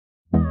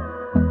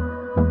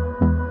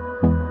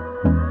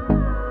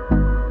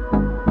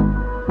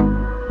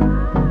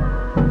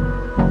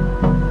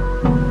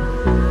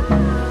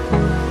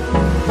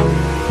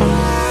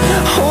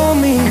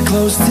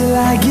close till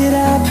I get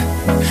up.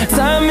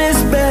 Time is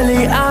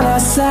barely on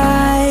our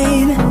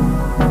side.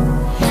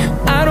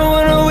 I don't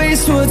wanna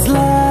waste what's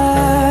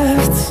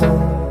left.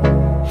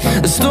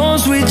 The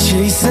storms we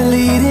chase are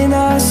leading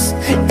us,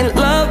 and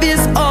love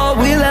is all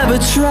we'll ever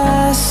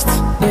trust.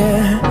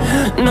 Yeah,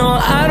 no,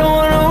 I don't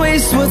wanna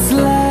waste what's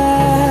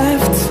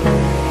left.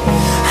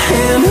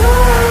 And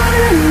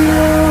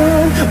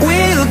on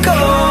we'll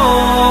go,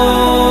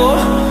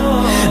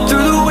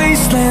 through the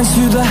wastelands,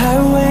 through the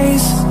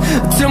highways,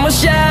 till my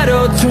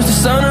shadow turns to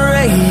sun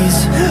rays.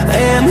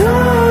 And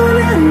on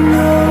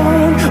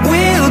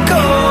we'll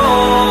go,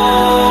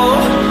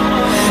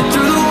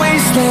 through the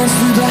wastelands,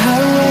 through the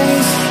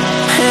highways,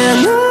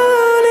 and on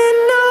we'll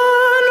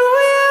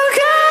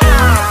go.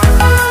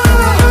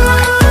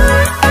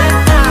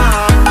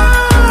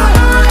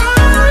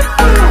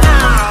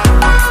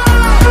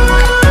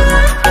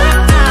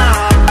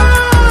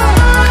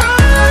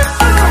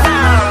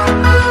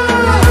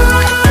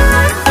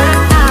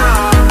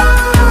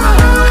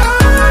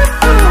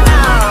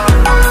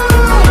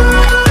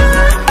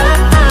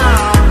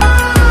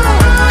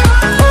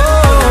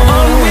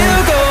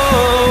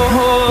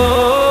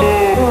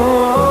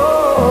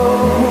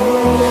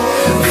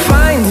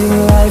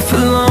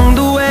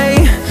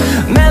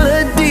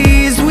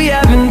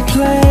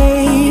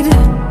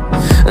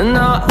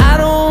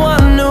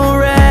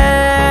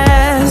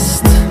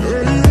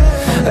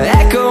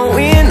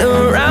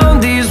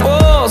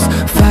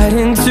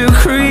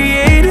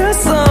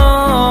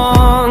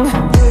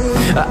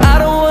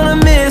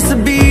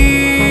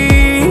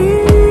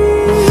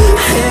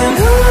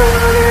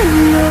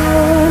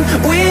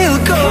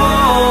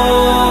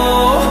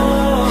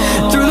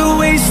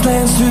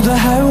 Through the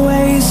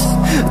highways,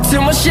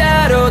 till my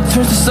shadow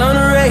turns to sun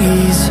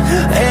rays.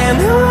 And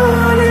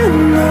on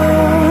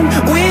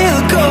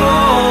we'll go,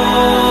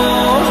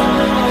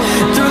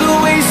 through the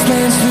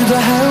wastelands, through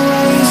the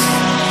highways,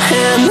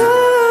 and on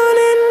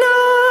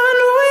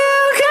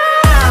we'll go.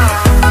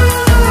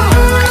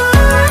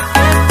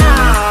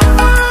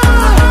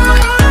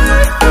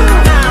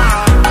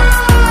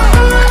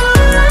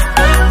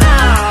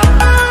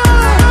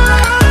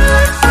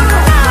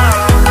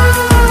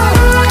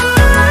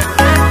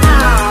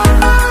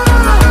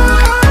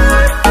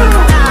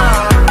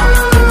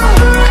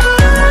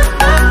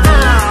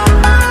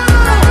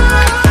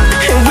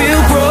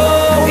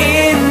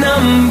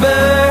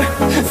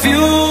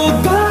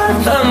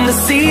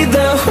 See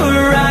the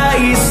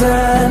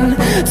horizon,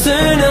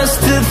 turn us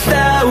to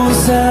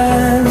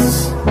thousands,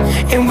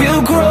 and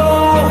we'll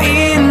grow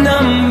in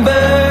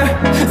number,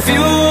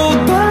 fueled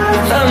by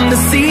them. To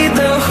see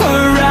the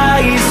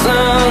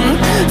horizon,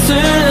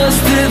 turn us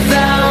to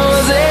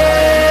thousands,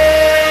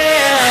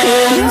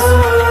 and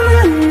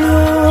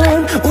on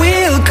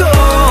we'll go,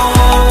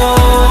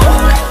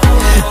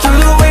 through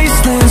the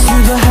wastelands,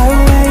 through the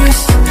highways,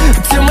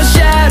 till my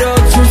shadow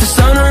turns to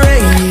sun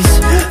rays.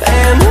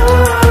 And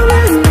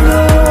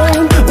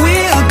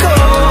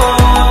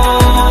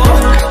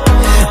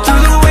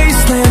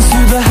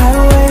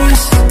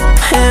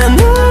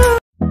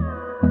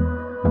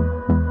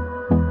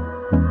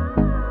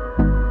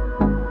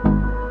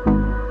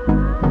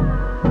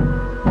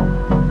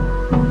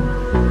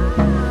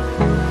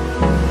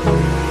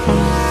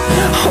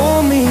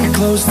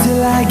close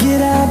till I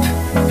get up.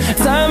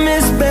 Time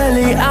is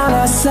barely on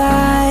our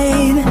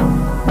side.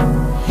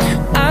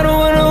 I don't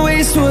wanna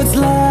waste what's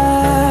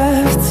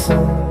left.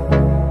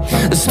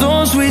 The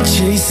storms we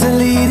chase are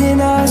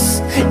leading us,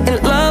 and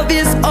love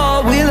is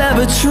all we'll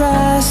ever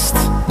trust.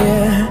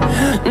 Yeah,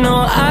 no,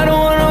 I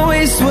don't wanna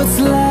waste what's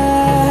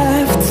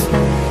left.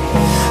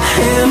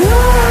 And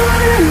on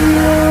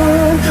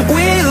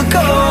we'll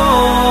go,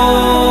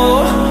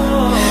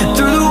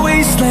 through the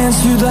wastelands,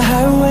 through the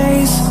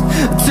highways,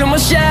 till my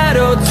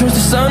shadow turns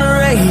to sun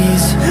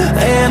rays.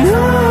 And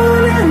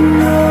on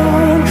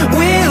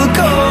we'll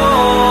go,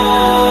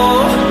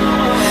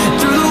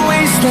 through the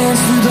wastelands,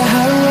 through the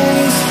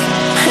highways,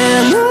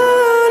 and on.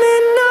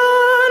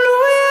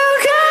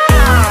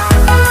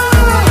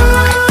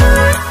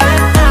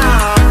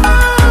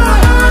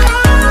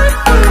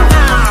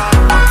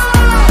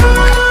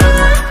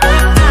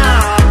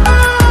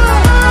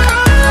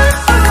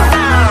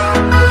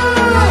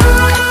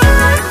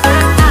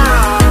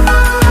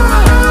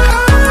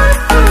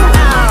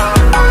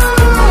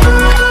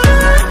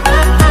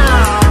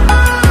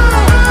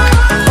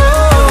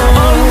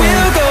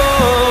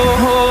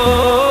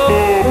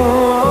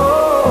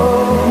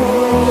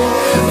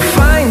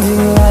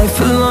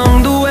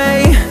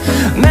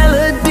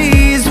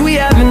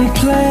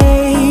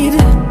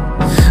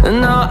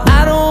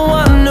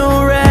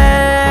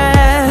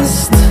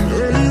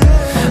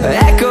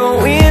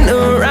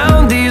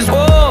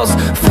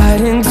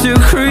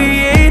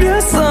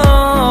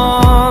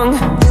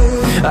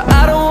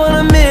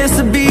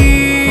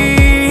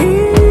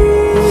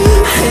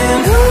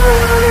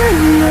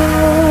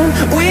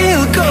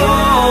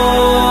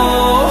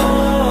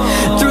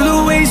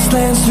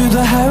 Through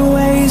the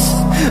highways,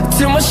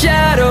 till my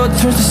shadow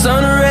turns to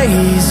sun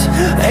rays.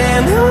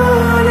 And